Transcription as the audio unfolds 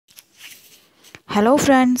Hello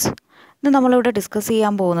friends, ഇന്ന് നമ്മളിവിടെ discuss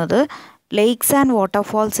ചെയ്യാൻ പോകുന്നത് ലേക്സ് ആൻഡ്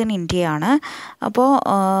വാട്ടർഫാൾസ് ഇൻ ഇന്ത്യയാണ്. അപ്പോൾ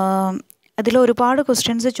അതിലൊരുപാട്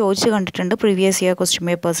ക്വസ്റ്റ്യൻസ് ചോദിച്ച് കണ്ടിട്ടുണ്ട് പ്രീവിയസ് ഇയർ ക്വസ്റ്റ്യൻ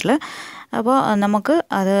പേപ്പേഴ്സിൽ. അപ്പോൾ നമുക്ക്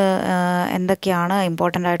അത് എന്തൊക്കെയാണ്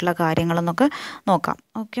ഇമ്പോർട്ടൻ്റ് ആയിട്ടുള്ള കാര്യങ്ങളെന്നൊക്കെ നോക്കാം.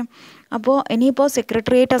 ഓക്കെ, അപ്പോൾ ഇനിയിപ്പോൾ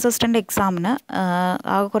സെക്രട്ടേറിയറ്റ് അസിസ്റ്റൻ്റ് എക്സാമിന്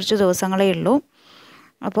ആകെ കുറച്ച് ദിവസങ്ങളേ ഉള്ളൂ.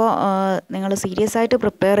 അപ്പോൾ നിങ്ങൾ സീരിയസ് ആയിട്ട്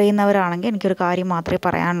പ്രിപ്പയർ ചെയ്യുന്നവരാണെങ്കിൽ എനിക്കൊരു കാര്യം മാത്രമേ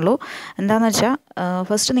പറയാനുള്ളൂ. എന്താണെന്ന് വെച്ചാൽ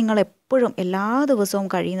ഫസ്റ്റ് നിങ്ങൾ എപ്പോഴും എല്ലാ ദിവസവും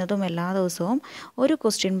കഴിയുന്നതും എല്ലാ ദിവസവും ഒരു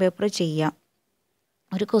ക്വസ്റ്റ്യൻ പേപ്പർ ചെയ്യാം.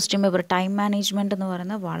 ഒരു ക്വസ്റ്റ്യൻ പേപ്പർ ടൈം മാനേജ്മെൻറ്റ് എന്ന്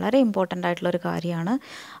പറയുന്നത് വളരെ ഇമ്പോർട്ടൻ്റ് ആയിട്ടുള്ളൊരു കാര്യമാണ്.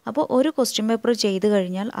 അപ്പോൾ ഒരു ക്വസ്റ്റ്യൻ പേപ്പർ ചെയ്ത്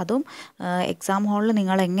കഴിഞ്ഞാൽ അതും എക്സാം ഹാളിൽ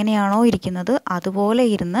നിങ്ങൾ എങ്ങനെയാണോ ഇരിക്കുന്നത് അതുപോലെ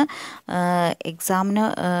ഇരുന്ന് എക്സാമിന്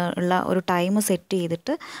ഉള്ള ഒരു ടൈം സെറ്റ്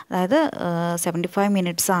ചെയ്തിട്ട്, അതായത് 75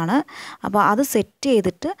 minutes ആണ്. അപ്പോൾ അത് സെറ്റ്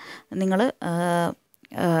ചെയ്തിട്ട് നിങ്ങൾ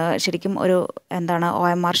ശരിക്കും ഒരു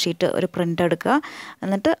OMR ഷീറ്റ് ഒരു പ്രിൻ്റ് എടുക്കുക.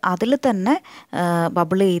 എന്നിട്ട് അതിൽ തന്നെ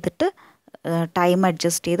ബബിൾ ചെയ്തിട്ട് ടൈം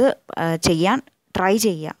അഡ്ജസ്റ്റ് ചെയ്ത് ചെയ്യാൻ ട്രൈ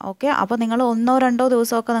ചെയ്യുക. ഓക്കെ, അപ്പോൾ നിങ്ങൾ 1-2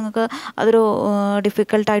 ദിവസമൊക്കെ നിങ്ങൾക്ക് അതൊരു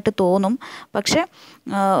ഡിഫിക്കൽട്ടായിട്ട് തോന്നും. പക്ഷേ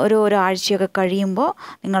ഒരാഴ്ചയൊക്കെ കഴിയുമ്പോൾ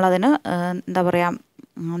നിങ്ങളതിന്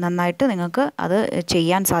നന്നായിട്ട് നിങ്ങൾക്ക് അത്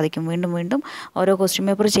ചെയ്യാൻ സാധിക്കും. വീണ്ടും വീണ്ടും ഓരോ ക്വസ്റ്റ്യൻ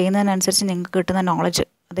പേപ്പർ ചെയ്യുന്നതിനനുസരിച്ച് നിങ്ങൾക്ക് കിട്ടുന്ന നോളജ്.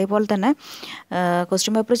 അതേപോലെ തന്നെ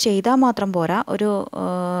ക്വസ്റ്റ്യൻ പേപ്പർ ചെയ്താൽ മാത്രം പോരാ, ഒരു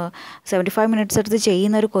 75 minutes എടുത്ത്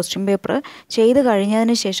ചെയ്യുന്ന ഒരു ക്വസ്റ്റ്യൻ പേപ്പർ ചെയ്ത്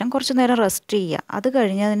കഴിഞ്ഞതിന് ശേഷം കുറച്ച് നേരം റെസ്റ്റ് ചെയ്യുക. അത്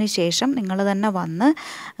കഴിഞ്ഞതിന് ശേഷം നിങ്ങൾ തന്നെ വന്ന്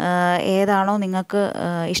ഏതാണോ നിങ്ങൾക്ക്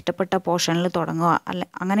ഇഷ്ടപ്പെട്ട പോർഷനിൽ തുടങ്ങുക.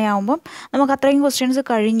 അങ്ങനെയാകുമ്പം നമുക്ക് അത്രയും ക്വസ്റ്റ്യൻസ്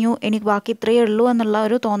കഴിഞ്ഞു, എനിക്ക് ബാക്കി ഇത്രയേ ഉള്ളൂ എന്നുള്ള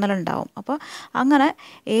ഒരു തോന്നലുണ്ടാവും. അപ്പോൾ അങ്ങനെ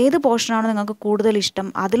ഏത് പോർഷനാണ് നിങ്ങൾക്ക് കൂടുതൽ ഇഷ്ടം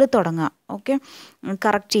അതിൽ തുടങ്ങുക. ഓക്കെ,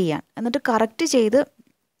 കറക്റ്റ് ചെയ്യാൻ. എന്നിട്ട്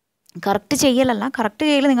കറക്റ്റ്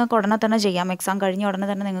ചെയ്യൽ നിങ്ങൾക്ക് ഉടനെ തന്നെ ചെയ്യാം. എക്സാം കഴിഞ്ഞ ഉടനെ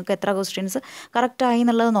തന്നെ നിങ്ങൾക്ക് എത്ര ക്വസ്റ്റ്യൻസ് കറക്റ്റായി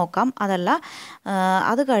എന്നുള്ളത് നോക്കാം. അതല്ല,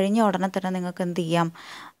 അത് കഴിഞ്ഞ ഉടനെ തന്നെ നിങ്ങൾക്ക് എന്ത് ചെയ്യാം,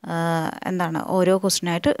 ഓരോ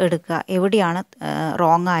ക്വസ്റ്റ്യനായിട്ട് എടുക്കുക. എവിടെയാണ്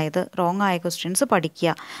റോങ് ആയ ക്വസ്റ്റ്യൻസ്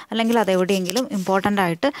പഠിക്കുക. അല്ലെങ്കിൽ അതെവിടെയെങ്കിലും ഇമ്പോർട്ടൻ്റ്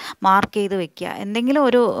ആയിട്ട് മാർക്ക് ചെയ്ത് വെക്കുക. എന്തെങ്കിലും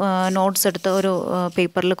ഒരു നോട്ട്സ് എടുത്ത് ഒരു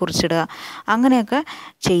പേപ്പറിൽ കുറിച്ചിടുക. അങ്ങനെയൊക്കെ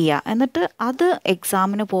ചെയ്യുക. എന്നിട്ട് അത്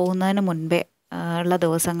എക്സാമിന് പോകുന്നതിന് മുൻപേ ഉള്ള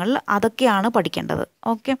ദിവസങ്ങളിൽ അതൊക്കെയാണ് പഠിക്കേണ്ടത്.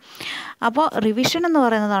 ഓക്കെ, അപ്പോൾ റിവിഷൻ എന്ന്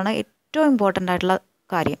പറയുന്നതാണ് ഏറ്റവും ഇമ്പോർട്ടൻ്റ് ആയിട്ടുള്ള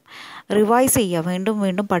കാര്യം. റിവൈസ് ചെയ്യുക, വീണ്ടും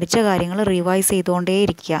വീണ്ടും പഠിച്ച കാര്യങ്ങൾ റിവൈസ് ചെയ്തുകൊണ്ടേ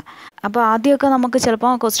ഇരിക്കുക. അപ്പോൾ ആദ്യമൊക്കെ നമുക്ക്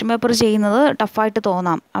ചിലപ്പോൾ ക്വസ്റ്റ്യൻ പേപ്പർ ചെയ്യുന്നത് ടഫായിട്ട്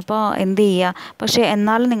തോന്നാം. അപ്പോൾ എന്ത് ചെയ്യുക, പക്ഷേ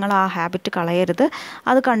എന്നാലും നിങ്ങൾ ആ ഹാബിറ്റ് കളയരുത്,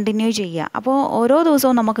 അത് കണ്ടിന്യൂ ചെയ്യുക. അപ്പോൾ ഓരോ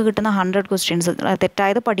ദിവസവും നമുക്ക് കിട്ടുന്ന 100 ക്വസ്റ്റ്യൻസ്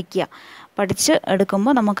തെറ്റായത് പഠിച്ച്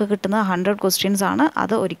എടുക്കുമ്പോൾ നമുക്ക് കിട്ടുന്ന 100 ക്വസ്റ്റ്യൻസ് ആണ്.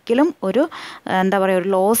 അത് ഒരിക്കലും ഒരു ഒരു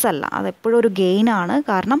ലോസ് അല്ല, അതെപ്പോഴും ഒരു ഗെയിനാണ്.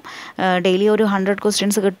 കാരണം ഡെയിലി ഒരു 100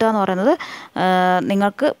 ക്വസ്റ്റ്യൻസ് കിട്ടുക എന്ന് പറയുന്നത്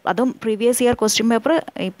നിങ്ങൾക്ക്, അതും പ്രീവിയസ് ഇയർ ക്വസ്റ്റ്യൻ പേപ്പർ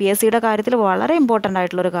ഈ PSCയുടെ കാര്യത്തിൽ വളരെ ഇമ്പോർട്ടൻ്റ്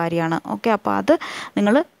ആയിട്ടുള്ളൊരു കാര്യമാണ്. ഓക്കെ, അപ്പോൾ അത്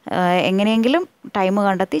നിങ്ങൾ എങ്ങനെയെങ്കിലും ടൈം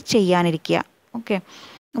കണ്ടെത്തി ചെയ്യാനിരിക്കുക. ഓക്കെ,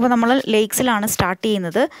 അപ്പോൾ നമ്മൾ ലേക്സിലാണ് സ്റ്റാർട്ട്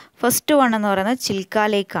ചെയ്യുന്നത്. ഫസ്റ്റ് വൺ എന്ന് പറയുന്നത് ചിൽക്ക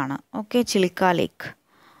ലേക്കാണ്. ഓക്കെ, ചിൽക്ക ലേക്ക്.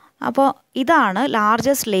 അപ്പോൾ ഇതാണ്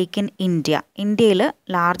ലാർജസ്റ്റ് ലേക്ക് ഇൻ ഇന്ത്യയിൽ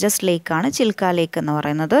ലാർജസ്റ്റ് ലേക്കാണ് ചിൽക്ക ലേക്ക് എന്ന്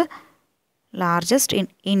പറയുന്നത്. Largest in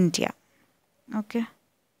India. Okay,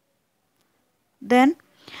 then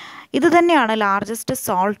ഇത് തന്നെയാണ് largest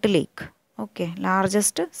Salt Lake. Okay,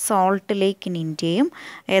 largest Salt lake in ഇന്ത്യയും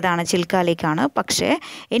ഏതാണ്, ചിൽക്ക ലേക്കാണ്. പക്ഷേ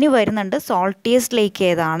ഇനി വരുന്നുണ്ട് സോൾട്ടിയസ്റ്റ് ലേക്ക്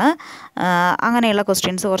ഏതാണ്, അങ്ങനെയുള്ള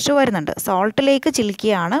ക്വസ്റ്റ്യൻസ് കുറച്ച് വരുന്നുണ്ട്. സോൾട്ട് ലേക്ക്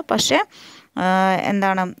ചിൽക്കയാണ്, പക്ഷേ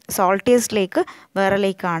സോൾട്ടിയസ്റ്റ് ലേക്ക് വേറെ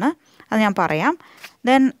ലേക്കാണ്, അത് ഞാൻ പറയാം.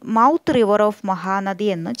 Then mouth river of Mahanadi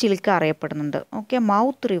എന്ന് ചിൽക്ക അറിയപ്പെടുന്നുണ്ട്. Okay,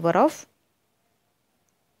 mouth river of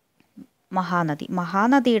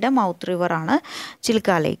മഹാനദിയുടെ mouth റിവറാണ് Chilka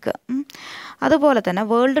ലേക്ക്. അതുപോലെ തന്നെ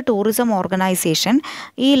വേൾഡ് ടൂറിസം ഓർഗനൈസേഷൻ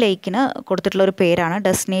ഈ ലേക്കിന് കൊടുത്തിട്ടുള്ളൊരു പേരാണ്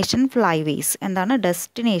ഡെസ്റ്റിനേഷൻ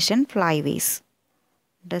ഫ്ലൈവേസ്.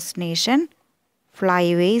 ഡെസ്റ്റിനേഷൻ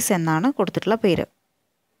ഫ്ലൈവേസ് എന്നാണ് കൊടുത്തിട്ടുള്ള പേര്.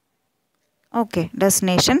 ഓക്കെ,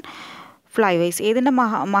 ഡെസ്റ്റിനേഷൻ ഫ്ലൈവേസ് ഏതിൻ്റെ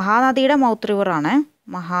മഹാനദിയുടെ മൗത്ത്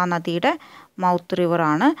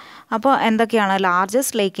റിവറാണ്. അപ്പോൾ എന്തൊക്കെയാണ്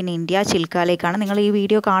largest lake in India, Chilka ലേക്കാണ്. നിങ്ങൾ ഈ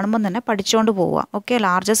വീഡിയോ കാണുമ്പോൾ തന്നെ പഠിച്ചുകൊണ്ട് പോവുക. Okay,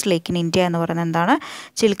 largest lake in India എന്ന് പറയുന്നത് എന്താണ്,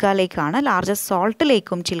 ചിൽക്ക ലേക്കാണ്. ലാർജസ്റ്റ് സോൾട്ട്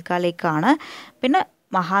ലേക്കും ചിൽക്ക ലേക്കാണ്. പിന്നെ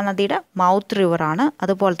മഹാനദിയുടെ മൗത്ത് റിവറാണ്.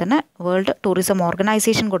 അതുപോലെ തന്നെ വേൾഡ് ടൂറിസം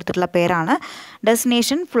ഓർഗനൈസേഷൻ കൊടുത്തിട്ടുള്ള പേരാണ്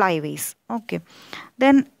ഡെസ്റ്റിനേഷൻ ഫ്ലൈവേസ്. ഓക്കെ,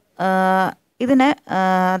 ദെൻ ഇതിനെ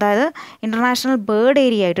അതായത് ഇൻ്റർനാഷണൽ ബേർഡ്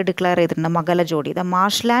ഏരിയ ആയിട്ട് ഡിക്ലെയർ ചെയ്തിട്ടുണ്ട് മഗലജോഡി. The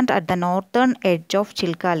Marsh land at the northern edge of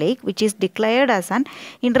Chilka lake which is declared as an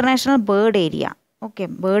international bird area. Okay,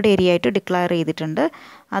 bird area ആയിട്ട് declare ചെയ്തിട്ടുണ്ട്.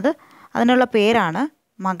 അതിനുള്ള പേരാണ്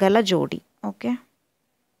മഗലജോഡി. ഓക്കെ,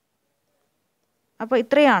 അപ്പോൾ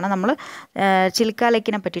ഇത്രയാണ് നമ്മൾ ചിൽക്ക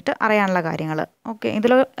ലേക്കിനെ പറ്റിയിട്ട് അറിയാനുള്ള കാര്യങ്ങൾ. ഓക്കെ,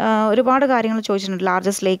 ഇതിൽ ഒരുപാട് കാര്യങ്ങൾ ചോദിച്ചിട്ടുണ്ട്.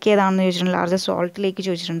 ലാർജസ്റ്റ് ലേക്ക് ഏതാണെന്ന് ചോദിച്ചിട്ടുണ്ട്, ലാർജസ്റ്റ് സോൾട്ട് ലേക്ക്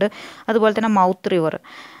ചോദിച്ചിട്ടുണ്ട്, അതുപോലെ തന്നെ മൗത്ത് റിവർ,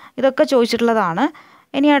 ഇതൊക്കെ ചോദിച്ചിട്ടുള്ളതാണ്.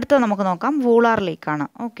 ഇനി അടുത്തത് നമുക്ക് നോക്കാം, വൂളാർ ലേക്കാണ്.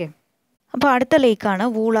 ഓക്കെ, അപ്പോൾ അടുത്ത ലേക്കാണ്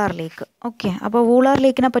വൂളാർ ലേക്ക്. ഓക്കെ, അപ്പോൾ വൂളാർ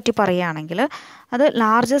ലേക്കിനെ പറ്റി പറയുകയാണെങ്കിൽ അത്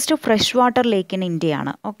largest fresh water lake in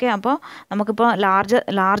ഇന്ത്യയാണ്. ഓക്കെ, അപ്പോൾ നമുക്കിപ്പോൾ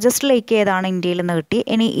ലാർജസ്റ്റ് ലേക്ക് ഏതാണ് ഇന്ത്യയിൽ നിന്ന് കിട്ടി.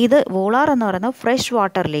 ഇനി ഇത് വൂളാർ എന്ന് പറയുന്നത് ഫ്രഷ്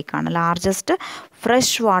വാട്ടർ ലേക്കാണ്, ലാർജസ്റ്റ്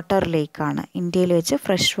ഫ്രഷ് വാട്ടർ ലേക്കാണ്. ഇന്ത്യയിൽ വെച്ച്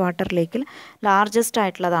ഫ്രഷ് വാട്ടർ ലേക്കിൽ ലാർജസ്റ്റ്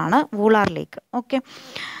ആയിട്ടുള്ളതാണ് വൂളാർ ലേക്ക്. ഓക്കെ,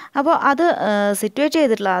 അപ്പോൾ അത് സിറ്റുവേറ്റ്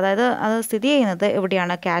ചെയ്തിട്ടുള്ള, അതായത് അത് സ്ഥിതി ചെയ്യുന്നത്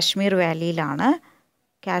എവിടെയാണ്? കാശ്മീർ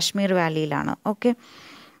വാലിയിലാണ്. ഓക്കെ,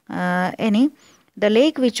 ഇനി the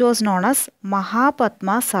lake which was known as മഹാപത്മ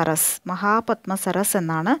Saras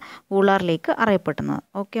എന്നാണ് വൂളാർ ലേക്ക് അറിയപ്പെടുന്നത്.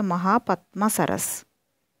 ഓക്കെ, മഹാപത്മ സരസ്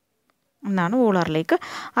എന്നാണ് വൂളാർ ലേക്ക്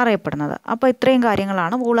അറിയപ്പെടുന്നത്. അപ്പോൾ ഇത്രയും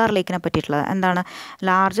കാര്യങ്ങളാണ് വൂളാർ ലേക്കിനെ പറ്റിയിട്ടുള്ളത്. എന്താണ്?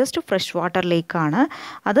 ലാർജസ്റ്റ് ഫ്രഷ് വാട്ടർ ലേക്കാണ്,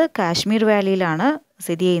 അത് കാശ്മീർ വാലിയിലാണ്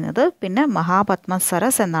സ്ഥിതി ചെയ്യുന്നത്, പിന്നെ മഹാപത്മ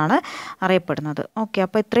സരസ് എന്നാണ് അറിയപ്പെടുന്നത്. ഓക്കെ,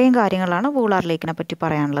 അപ്പോൾ ഇത്രയും കാര്യങ്ങളാണ് വൂളാർ ലേക്കിനെ പറ്റി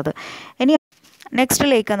പറയാനുള്ളത്. ഇനി നെക്സ്റ്റ്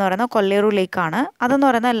ലേക്ക് എന്ന് പറയുന്നത് കൊല്ലേറു ലേക്കാണ്. അതെന്ന്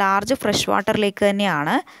പറയുന്നത് ലാർജ് ഫ്രഷ് വാട്ടർ ലേക്ക്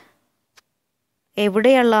തന്നെയാണ്.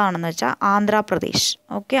 എവിടെയുള്ളതാണെന്ന് വെച്ചാൽ ആന്ധ്രാപ്രദേശ്.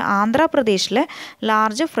 ഓക്കെ, ആന്ധ്രാപ്രദേശിലെ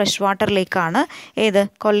ലാർജ് ഫ്രഷ് വാട്ടർ ലേക്കാണ് ഏത്?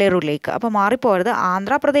 കൊല്ലേറു ലേക്ക്. അപ്പോൾ മാറിപ്പോയത്,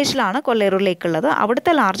 ആന്ധ്രാപ്രദേശിലാണ് കൊല്ലേറു ലേക്ക് ഉള്ളത്,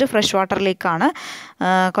 അവിടുത്തെ ലാർജ് ഫ്രഷ് വാട്ടർ ലേക്കാണ്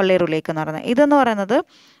കൊല്ലേറു ലേക്ക് എന്ന് പറയുന്നത്. ഇതെന്ന് പറയുന്നത്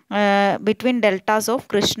between deltas of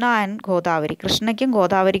Krishna and Godavari, കൃഷ്ണയ്ക്കും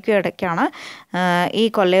ഗോദാവരിക്കും ഇടയ്ക്കാണ് ഈ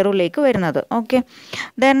കൊല്ലേറു ലേക്ക് വരുന്നത്. ഓക്കെ,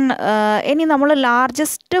 ദെൻ ഇനി നമ്മൾ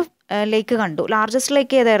ലാർജസ്റ്റ് ലേക്ക് കണ്ടു. ലാർജസ്റ്റ്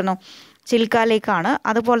ലേക്ക് ഏതായിരുന്നു? ചിൽക്ക ലേക്കാണ്.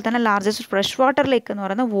 അതുപോലെ തന്നെ ലാർജസ്റ്റ് ഫ്രഷ് വാട്ടർ ലേക്ക് എന്ന്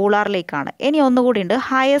പറയുന്നത് വൂളാർ ലേക്കാണ്. ഇനി ഒന്നുകൂടി ഉണ്ട്,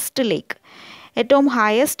 ഹയസ്റ്റ് ലേക്ക്. ഏറ്റവും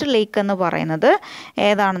ഹയസ്റ്റ് ലേക്ക് എന്ന് പറയുന്നത്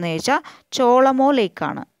ഏതാണെന്ന് ചോദിച്ചാൽ ചോളമോ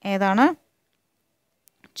ലേക്കാണ്. ഏതാണ്?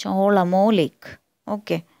 ചോളമോ ലേക്ക്.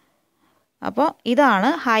 ഓക്കെ, അപ്പോൾ ഇതാണ്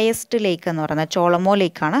ഹയസ്റ്റ് ലേക്ക് എന്ന് പറയുന്നത്, ചോളമോ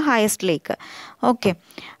ലേക്കാണ് ഹയസ്റ്റ് ലേക്ക്. ഓക്കെ,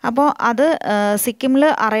 അപ്പോൾ അത് സിക്കിമിൽ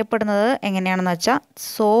അറിയപ്പെടുന്നത് എങ്ങനെയാണെന്ന് വെച്ചാൽ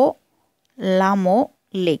സോളമോ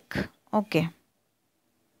ലേക്ക്. ഓക്കെ,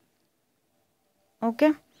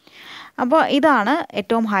 അപ്പോൾ ഇതാണ്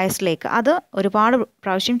ഏറ്റവും ഹയസ്റ്റ് ലേക്ക്. അത് ഒരുപാട്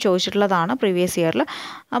പ്രാവശ്യം ചോദിച്ചിട്ടുള്ളതാണ് പ്രീവിയസ് ഇയറിൽ,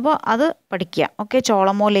 അപ്പോൾ അത് പഠിക്കുക. ഓക്കെ,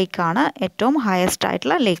 ചോളമോ ലേക്കാണ് ഏറ്റവും ഹയസ്റ്റ്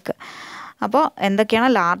ആയിട്ടുള്ള ലേക്ക്. അപ്പോൾ എന്തൊക്കെയാണ്?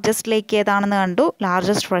 ലാർജസ്റ്റ് ലേക്ക് ഏതാണെന്ന് കണ്ടു,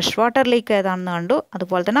 ലാർജസ്റ്റ് ഫ്രഷ് വാട്ടർ ലേക്ക് ഏതാണെന്ന് കണ്ടു,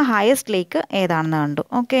 അതുപോലെ തന്നെ ഹയസ്റ്റ് ലേക്ക് ഏതാണെന്ന് കണ്ടു.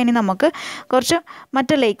 ഓക്കെ, ഇനി നമുക്ക് കുറച്ച്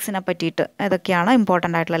മറ്റ് ലേക്സിനെ പറ്റിയിട്ട് ഏതൊക്കെയാണ്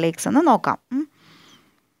ഇമ്പോർട്ടൻ്റ് ആയിട്ടുള്ള ലേക്സ് എന്ന് നോക്കാം.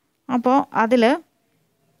 അപ്പോൾ അതിൽ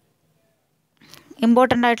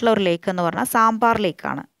ഇമ്പോർട്ടൻ്റ് ആയിട്ടുള്ള ഒരു ലേക്ക് എന്ന് പറഞ്ഞാൽ സാമ്പാർ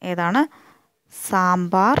ലേക്കാണ്. ഏതാണ്?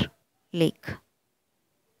 സാമ്പാർ ലേക്ക്.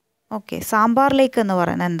 ഓക്കെ, സാമ്പാർ ലേക്ക് എന്ന്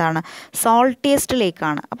പറയുന്നത് എന്താണ്? സോൾട്ടിയസ്റ്റ്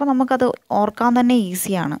ലേക്കാണ്. അപ്പോൾ നമുക്കത് ഓർക്കാൻ തന്നെ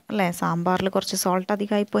ഈസിയാണ് അല്ലേ? സാമ്പാറിൽ കുറച്ച് സോൾട്ട്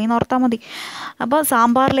അധികമായി പോയി എന്ന് ഓർത്താൽ മതി. അപ്പോൾ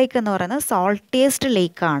സാമ്പാർ ലേക്ക് എന്ന് പറയുന്നത് സോൾട്ടിയസ്റ്റ്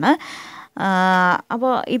ലേക്കാണ്.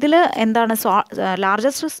 അപ്പോൾ ഇതിൽ എന്താണ്?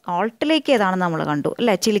 ലാർജസ്റ്റ് സോൾട്ട് ലേക്ക് ഏതാണെന്ന് നമ്മൾ കണ്ടു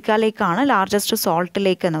അല്ലേ? ചിൽക്ക ലേക്കാണ് ലാർജസ്റ്റ് സോൾട്ട്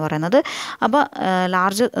ലേക്ക് എന്ന് പറയുന്നത്. അപ്പോൾ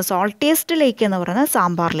സോൾട്ടിയസ്റ്റ് ലേക്ക് എന്ന് പറയുന്നത്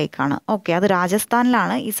സാമ്പാർ ലേക്കാണ്. ഓക്കെ, അത്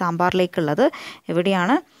രാജസ്ഥാനിലാണ് ഈ സാമ്പാർ ലേക്ക് ഉള്ളത്.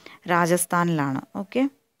 എവിടെയാണ്? രാജസ്ഥാനിലാണ്. ഓക്കെ,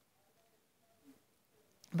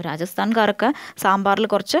 അപ്പോൾ രാജസ്ഥാൻകാരൊക്കെ സാമ്പാറിൽ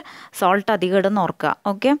കുറച്ച് സോൾട്ട് അധികം ഇടുന്ന് ഓർക്കുക.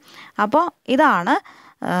 ഓക്കെ, അപ്പോൾ ഇതാണ്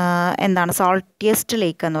എന്താണ്? സോൾട്ടിയസ്റ്റ്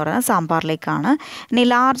ലേക്ക് എന്ന് പറയുന്നത് സാമ്പാർ ലേക്കാണ്. ഇനി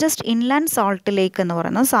ലാർജസ്റ്റ് ഇൻലാൻഡ് സോൾട്ട് ലേക്ക് എന്ന്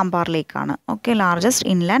പറയുന്നത് സാമ്പാർ ലേക്കാണ്. Okay, largest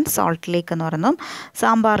inland Salt Lake എന്ന് പറയുന്നതും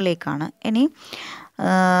സാമ്പാർ ലേക്കാണ്. ഇനി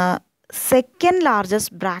second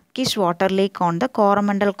largest brackish water lake on the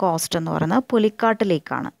Coromandel cost എന്ന് പറയുന്നത് പുലിക്കാട്ട്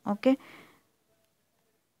ലേക്കാണ്. ഓക്കെ,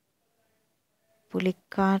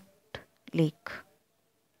 പുലിക്കാട്ട് ലേക്ക്.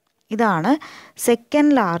 ഇതാണ്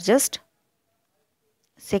second largest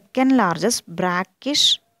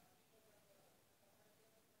brackish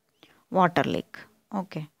water lake.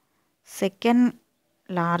 Okay, second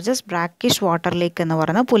largest brackish water lake എന്ന്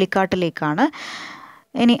പറയുന്നത് പുലിക്കാട്ട് ലേക്കാണ്.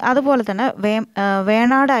 ഇനി അതുപോലെ തന്നെ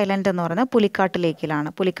വേണാട് ഐലൻഡ് എന്ന് പറയുന്നത് പുലിക്കാട്ട് ലേക്കിലാണ്.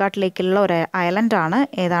 പുലിക്കാട്ട് ലേക്കിലുള്ള ഒരു ഐലൻഡാണ്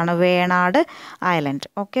ഏതാണ്? വേണാട് ഐലൻഡ്.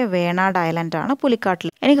 ഓക്കെ, വേണാട് ഐലൻഡാണ് പുലിക്കാട്ട്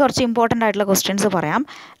ലേക്ക്. ഇനി കുറച്ച് ഇമ്പോർട്ടൻ്റ് ആയിട്ടുള്ള ക്വസ്റ്റ്യൻസ് പറയാം.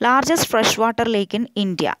 Largest fresh water lake in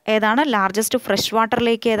India ഏതാണ്? ലാർജസ്റ്റ് ഫ്രഷ് വാട്ടർ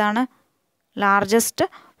ലേക്ക് ഏതാണ്? ലാർജസ്റ്റ്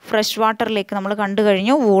ഫ്രഷ് വാട്ടർ ലേക്ക് നമ്മൾ കണ്ടു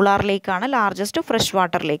കഴിഞ്ഞു, വൂളാർ ലേക്കാണ് largest fresh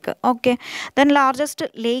water lake. Okay, then largest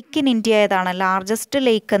lake in India ഏതാണ്? ലാർജസ്റ്റ്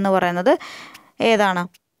ലേക്ക് എന്ന് പറയുന്നത് ഏതാണ്?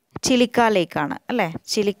 ചിലിക്ക ലേക്കാണ് അല്ലേ?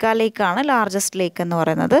 ചിലിക്ക ലേക്കാണ് ലാർജസ്റ്റ് ലേക്ക് എന്ന്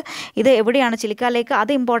പറയുന്നത്. ഇത് എവിടെയാണ് ചിലിക്ക ലേക്ക്?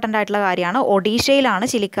 അത് ഇമ്പോർട്ടൻ്റ് ആയിട്ടുള്ള കാര്യമാണ്. ഒഡീഷയിലാണ്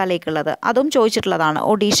ചിലിക്ക ലേക്ക് ഉള്ളത്. അതും ചോദിച്ചിട്ടുള്ളതാണ്.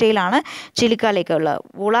 ഒഡീഷയിലാണ് ചിലിക്ക ലേക്ക് ഉള്ളത്.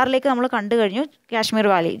 വൂളാർ ലേക്ക് നമ്മൾ കണ്ടു കഴിഞ്ഞു, കാശ്മീർ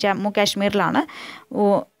വാലി, ജമ്മു കാശ്മീരിലാണ്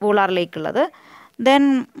വൂളാർ ലേക്ക് ഉള്ളത്. ദെൻ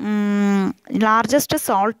ലാർജസ്റ്റ്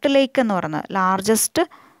സോൾട്ട് ലേക്ക് എന്ന് പറയുന്നത്, ലാർജസ്റ്റ്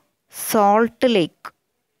സോൾട്ട് ലേക്ക്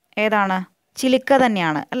ഏതാണ്? ചിലിക്ക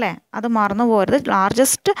തന്നെയാണ് അല്ലേ? അത് മറന്നു പോകരുത്.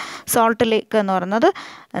 ലാർജസ്റ്റ് സോൾട്ട് ലേക്ക് എന്ന് പറയുന്നത്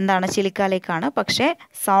എന്താണ്? ചിലിക്ക ലേക്കാണ്. പക്ഷേ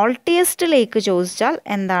സോൾട്ടിയസ്റ്റ് ലേക്ക് ചോദിച്ചാൽ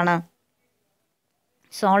എന്താണ്?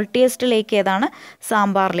 സോൾട്ടിയസ്റ്റ് ലേക്ക് ഏതാണ്?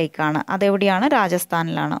 സാമ്പാർ ലേക്കാണ്. അതെവിടെയാണ്?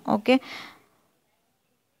 രാജസ്ഥാനിലാണ്. Okay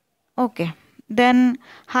okay. ദെൻ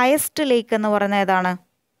ഹയസ്റ്റ് ലേക്ക് എന്ന് പറയുന്നത് ഏതാണ്?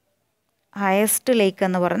 ഹയസ്റ്റ് ലേക്ക്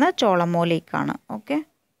എന്ന് പറയുന്നത് ചോളമോ ലേക്കാണ്. ഓക്കെ.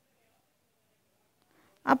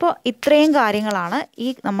 അപ്പോൾ ഇത്രയും കാര്യങ്ങളാണ് ഈ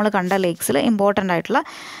നമ്മൾ കണ്ട ലേക്സിൽ ഇമ്പോർട്ടൻ്റ് ആയിട്ടുള്ള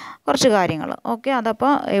കുറച്ച് കാര്യങ്ങൾ. ഓക്കെ.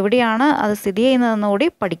 അതപ്പോൾ എവിടെയാണ് അത് സ്ഥിതി ചെയ്യുന്നതെന്ന് കൂടി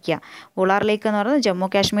പഠിക്കുക. ഉളാർ ലേക്ക് എന്ന് പറയുന്നത് ജമ്മു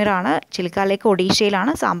കാശ്മീരാണ്. ചിലിക്ക ലേക്ക്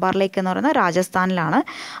ഒഡീഷയിലാണ്. സാമ്പാർ ലേക്ക് എന്ന് പറയുന്നത് രാജസ്ഥാനിലാണ്.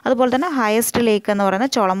 അതുപോലെ തന്നെ ഹയസ്റ്റ് ലേക്ക് എന്ന്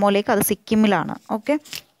പറയുന്നത് ചോളമോ ലേക്ക്, അത് സിക്കിമിലാണ്. ഓക്കെ,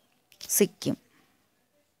 സിക്കിം.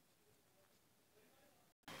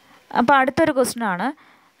 അപ്പോൾ അടുത്തൊരു ക്വസ്റ്റ്യൻ ആണ്,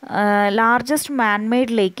 largest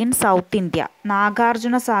man-made lake in south India.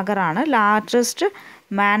 Nagarjuna സാഗറാണ് largest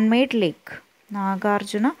man-made ലേക്ക്.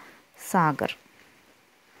 നാഗാർജുന സാഗർ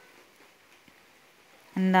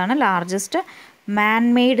എന്താണ്? ലാർജസ്റ്റ്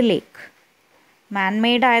മാൻമെയ്ഡ് ലേക്ക്.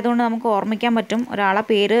 മാൻമെയ്ഡ് ആയതുകൊണ്ട് നമുക്ക് ഓർമ്മിക്കാൻ പറ്റും, ഒരാളെ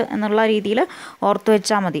പേര് എന്നുള്ള രീതിയിൽ ഓർത്തു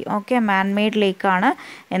വെച്ചാൽ മതി. ഓക്കെ, മാൻമെയ്ഡ് ലേക്കാണ്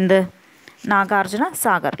എന്ത്? നാഗാർജുന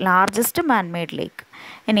സാഗർ, ലാർജസ്റ്റ് മാൻമെയ്ഡ് ലേക്ക്.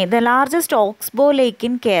 ഇനി the largest oxbow lake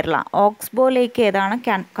in Kerala. Oxbow ലേക്ക് ഏതാണ്?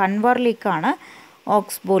 കൻവർ ലേക്കാണ്.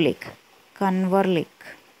 ഓക്സ്ബോ ലേക്ക്, കൻവർ ലേക്ക്,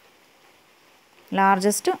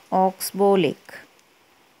 ലാർജസ്റ്റ് ഓക്സ്ബോ ലേക്ക്.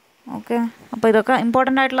 ഓക്കെ, അപ്പോൾ ഇതൊക്കെ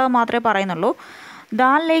ഇമ്പോർട്ടൻ്റ് ആയിട്ടുള്ളത് മാത്രമേ പറയുന്നുള്ളൂ.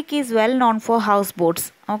 ദാൽ ലേക്ക് is well known for house boats.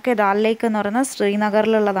 Okay, dal ലേക്ക് എന്ന് പറയുന്നത്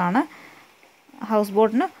ശ്രീനഗറിലുള്ളതാണ്. ഹൗസ്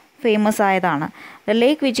ബോട്ടിന് ഫേമസ് ആയതാണ്. The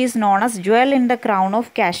lake which is known as jewel in the crown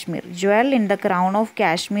of Kashmir. Jewel in the crown of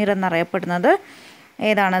Kashmir എന്നറിയപ്പെടുന്നത്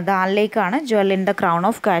ഏതാണ്? ദാൽ ലേക്കാണ് jewel in the crown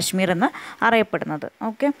of Kashmir എന്ന് അറിയപ്പെടുന്നത്.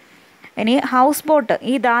 ഓക്കെ, ഇനി house boat,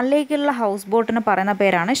 ഈ ദാൽ ലേക്കിലുള്ള ഹൗസ് ബോട്ടിന് പറയുന്ന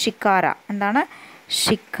പേരാണ് ഷിക്കാര. എന്താണ്?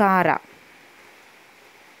 ഷിക്കാര.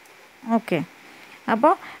 ഓക്കെ,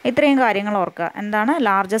 അപ്പോൾ ഇത്രയും കാര്യങ്ങൾ ഓർക്കുക. എന്താണ്?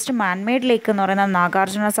 ലാർജസ്റ്റ് മാൻമെയ്ഡ് ലേക്ക് എന്ന് പറയുന്നത്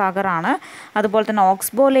നാഗാർജുന സാഗറാണ്. അതുപോലെ തന്നെ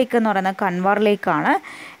ഓക്സ്ബോ ലേക്ക് എന്ന് പറയുന്നത് കൻവാർ ലേക്കാണ്.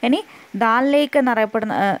 ഇനി ദാൽ ലേക്ക്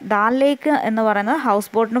എന്നറിയപ്പെടുന്ന ദാൽ ലേക്ക് എന്ന് പറയുന്നത്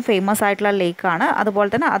ഹൗസ് ബോട്ടിന് ഫേമസ് ആയിട്ടുള്ള ലേക്കാണ്. അതുപോലെ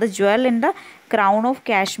തന്നെ അത് jewel in the crown of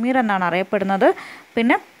Kashmir എന്നാണ് അറിയപ്പെടുന്നത്.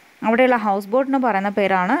 പിന്നെ അവിടെയുള്ള ഹൗസ് ബോട്ടിന് പറയുന്ന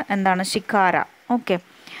പേരാണ് എന്താണ്? ഷിക്കാര. ഓക്കെ,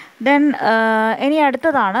 ദെൻ ഇനി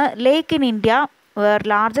അടുത്തതാണ് lake in India where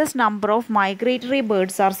largest number of migratory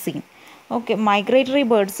birds are seen. Okay, migratory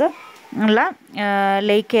birds ഉള്ള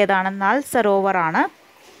ലേക്ക് ഏതാണ്? നൽ സരോവർ ആണ്.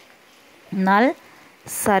 നൽ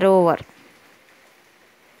സരോവർ,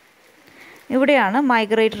 ഇവിടെയാണ്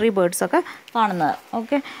മൈഗ്രേറ്ററി ബേർഡ്സ് ഒക്കെ കാണുന്നത്.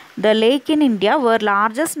 Okay, the lake in India where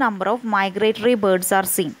largest number of migratory birds are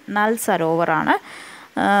seen. നൽ സരോവർ ആണ്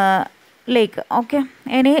ലേക്ക്. ഓക്കെ,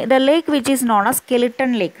 ഇനി the lake which is known as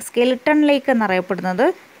skeleton lake. Skeleton ലേക്ക് എന്നറിയപ്പെടുന്നത്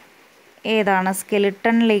ഏതാണ്?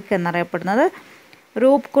 സ്കെലിട്ടൺ ലേക്ക് എന്നറിയപ്പെടുന്നത്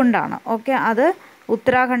രൂപ്കുണ്ടാണ്. ഓക്കെ, അത്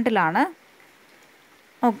ഉത്തരാഖണ്ഡിലാണ്.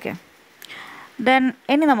 ഓക്കെ, ദെൻ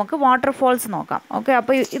ഇനി നമുക്ക് വാട്ടർഫോൾസ് നോക്കാം. ഓക്കെ,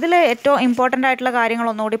 അപ്പോൾ ഇതിൽ ഏറ്റവും ഇമ്പോർട്ടൻ്റ് ആയിട്ടുള്ള കാര്യങ്ങൾ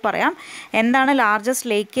ഒന്നുകൂടി പറയാം. എന്താണ്? ലാർജസ്റ്റ്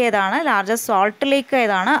ലേക്ക് ഏതാണ്? ലാർജസ്റ്റ് സോൾട്ട് ലേക്ക്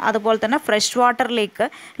ഏതാണ്? അതുപോലെ തന്നെ fresh water lake,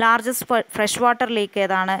 largest fresh water lake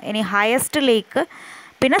ഏതാണ്? ഇനി ഹയസ്റ്റ് ലേക്ക്,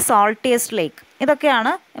 പിന്നെ സോൾട്ടിയസ്റ്റ് ലേക്ക്.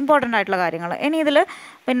 ഇതൊക്കെയാണ് ഇമ്പോർട്ടൻ്റ് ആയിട്ടുള്ള കാര്യങ്ങൾ. ഇനി ഇതിൽ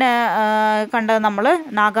പിന്നെ കണ്ടത് നമ്മൾ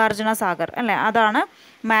നാഗാർജുന സാഗർ അല്ലേ, അതാണ്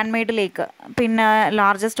മാൻമെയ്ഡ് ലേക്ക്. പിന്നെ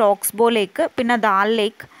ലാർജസ്റ്റ് ഓക്സ്ബോ ലേക്ക്, പിന്നെ ദാൽ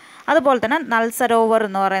ലേക്ക്, അതുപോലെ തന്നെ നൽ സരോവർ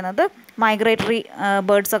എന്ന് പറയുന്നത് മൈഗ്രേറ്ററി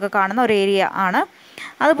ബേർഡ്സ് ഒക്കെ കാണുന്ന ഒരു ഏരിയ ആണ്.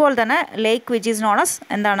 അതുപോലെ തന്നെ ലേക്ക് വിച്ച് ഈസ് നോൺ ആസ്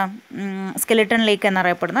എന്താണ്? സ്കെലിട്ടൺ ലേക്ക്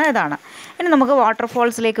എന്നറിയപ്പെടുന്നത് ഇതാണ്. ഇനി നമുക്ക്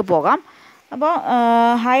വാട്ടർഫോൾസിലേക്ക് പോകാം. അപ്പോൾ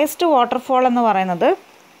ഹയസ്റ്റ് വാട്ടർഫോൾ എന്ന് പറയുന്നത്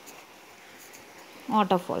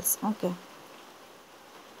വാട്ടർഫോൾസ്. ഓക്കെ,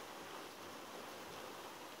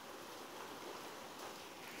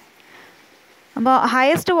 അപ്പോൾ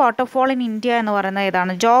ഹയസ്റ്റ് വാട്ടർഫോൾ ഇൻ ഇന്ത്യ എന്ന് പറയുന്നത്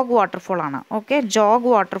ഏതാണ്? ജോഗ് വാട്ടർഫോൾ ആണ്. ഓക്കെ, ജോഗ്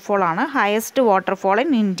വാട്ടർഫോൾ ആണ് highest waterfall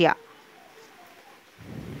in India.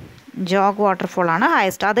 Jog waterfall ആണ്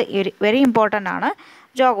ഹയസ്റ്റ്. അത് വെരി ഇമ്പോർട്ടൻ്റ് ആണ്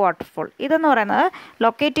ജോഗ് വാട്ടർഫോൾ. ഇതെന്ന് പറയുന്നത്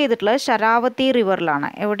ലൊക്കേറ്റ് ചെയ്തിട്ടുള്ളത് ശരാവതി റിവറിലാണ്.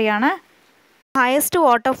 എവിടെയാണ്? ഹയസ്റ്റ്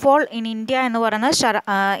വാട്ടർഫോൾ ഇൻ ഇന്ത്യ എന്ന്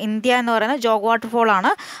പറയുന്നത് ജോഗ് വാട്ടർഫോൾ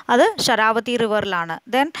ആണ്. അത് ശരാവതി റിവറിലാണ്.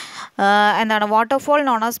 ദെൻ എന്താണ്? Waterfall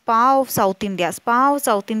known as spa of south India. Spa of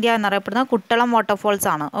south India എന്നറിയപ്പെടുന്നത് കുട്ടളം വാട്ടർഫോൾസ്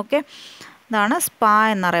ആണ്. ഓക്കെ, ഇതാണ് സ്പാ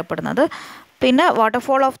എന്നറിയപ്പെടുന്നത്. പിന്നെ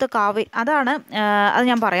വാട്ടർഫോൾ ഓഫ് ദ കാവേരി, അതാണ് അത്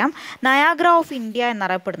ഞാൻ പറയാം. നയാഗ്ര ഓഫ് ഇന്ത്യ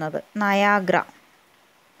എന്നറിയപ്പെടുന്നത് നയാഗ്ര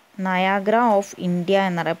ഓഫ് ഇന്ത്യ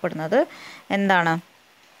എന്നറിയപ്പെടുന്നത് എന്താണ്?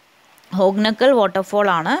 ഹോഗ്നക്കൽ വാട്ടർഫോൾ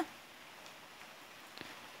ആണ്.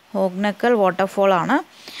 ഹോഗ്നക്കൽ വാട്ടർഫോൾ ആണ്.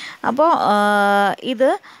 അപ്പോൾ ഇത്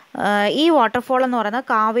ഈ വാട്ടർഫോൾ എന്ന് പറയുന്നത്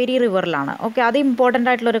കാവേരി റിവറിലാണ്. ഓക്കെ, അത് ഇമ്പോർട്ടൻ്റ്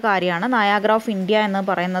ആയിട്ടുള്ളൊരു കാര്യമാണ്. നയാഗ്ര ഓഫ് ഇന്ത്യ എന്ന്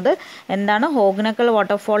പറയുന്നത് എന്താണ്? ഹോഗ്നക്കൽ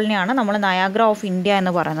വാട്ടർഫോളിനെയാണ് നമ്മൾ നയാഗ്ര ഓഫ് ഇന്ത്യ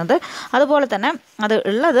എന്ന് പറയുന്നത്. അതുപോലെ തന്നെ അത്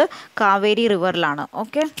ഉള്ളത് കാവേരി റിവറിലാണ്.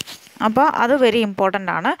 ഓക്കെ, അപ്പോൾ അത് വെരി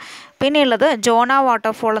ഇമ്പോർട്ടൻ്റ് ആണ്. പിന്നെയുള്ളത് ജോന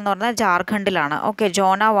വാട്ടർഫോൾ എന്ന് പറയുന്നത് ജാർഖണ്ഡിലാണ്. ഓക്കെ,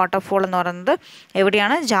 ജോന വാട്ടർഫോൾ എന്ന് പറയുന്നത്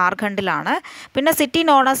എവിടെയാണ്? ജാർഖണ്ഡിലാണ്. പിന്നെ city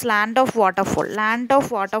known as land of waterfall. Land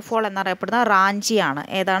of waterfall എന്നറിയപ്പെടുന്ന റാഞ്ചിയാണ്.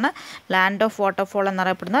 ഏതാണ്? ലാൻഡ് ഓഫ് വാട്ടർഫോൾ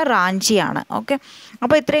എന്നറിയപ്പെടുന്ന റാഞ്ചിയാണ്. ഓക്കെ,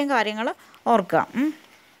 അപ്പോൾ ഇത്രയും കാര്യങ്ങൾ ഓർക്കുക.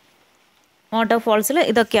 വാട്ടർഫോൾസിൽ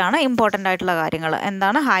ഇതൊക്കെയാണ് ഇമ്പോർട്ടൻ്റ് ആയിട്ടുള്ള കാര്യങ്ങൾ.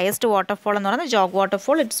 എന്താണ്? ഹയസ്റ്റ് വാട്ടർഫോൾ എന്ന് പറയുന്നത് Jog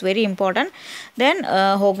waterfall, it's very important. Then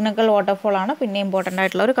ഹോഗ്നക്കൽ waterfall ആണ് പിന്നെ ഇമ്പോർട്ടൻ്റ്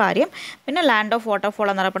ആയിട്ടുള്ള ഒരു കാര്യം. പിന്നെ ലാൻഡ് ഓഫ് വാട്ടർഫോൾ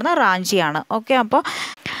എന്നറിയപ്പെടുന്ന റാഞ്ചിയാണ്. ഓക്കെ,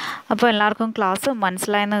 അപ്പോൾ എല്ലാവർക്കും ക്ലാസ്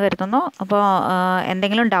മനസ്സിലായെന്ന് കരുതുന്നു. അപ്പോൾ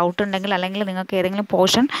എന്തെങ്കിലും ഡൗട്ട് ഉണ്ടെങ്കിൽ അല്ലെങ്കിൽ നിങ്ങൾക്ക് ഏതെങ്കിലും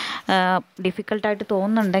പോർഷൻ ഡിഫിക്കൽട്ടായിട്ട്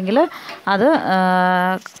തോന്നുന്നുണ്ടെങ്കിൽ അത്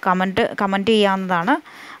കമൻറ്റ് ചെയ്യാവുന്നതാണ്.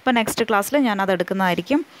 അപ്പോൾ നെക്സ്റ്റ് ക്ലാസ്സിൽ ഞാനത്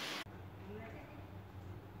എടുക്കുന്നതായിരിക്കും.